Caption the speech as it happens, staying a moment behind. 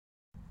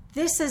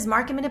This is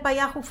Market Minute by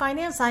Yahoo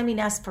Finance. I'm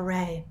Ines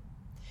Ferre.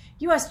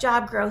 U.S.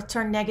 job growth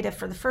turned negative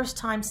for the first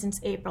time since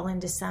April and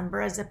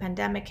December as the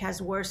pandemic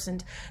has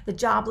worsened. The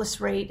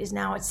jobless rate is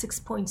now at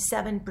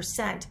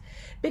 6.7%.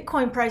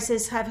 Bitcoin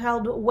prices have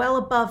held well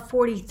above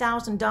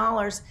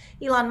 $40,000.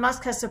 Elon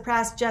Musk has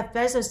surpassed Jeff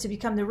Bezos to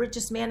become the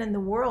richest man in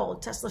the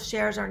world. Tesla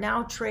shares are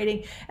now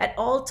trading at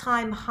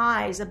all-time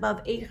highs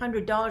above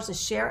 $800 a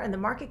share, and the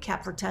market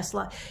cap for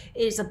Tesla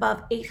is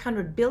above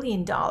 $800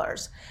 billion.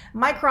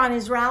 Micron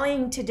is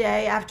rallying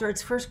today after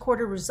its first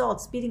quarter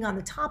results, beating on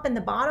the top and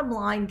the bottom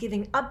line, giving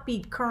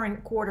upbeat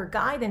current quarter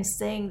guidance,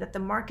 saying that the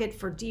market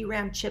for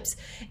DRAM chips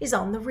is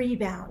on the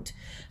rebound.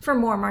 For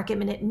more Market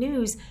Minute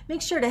news,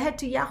 make sure to head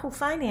to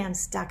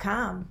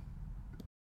yahoofinance.com.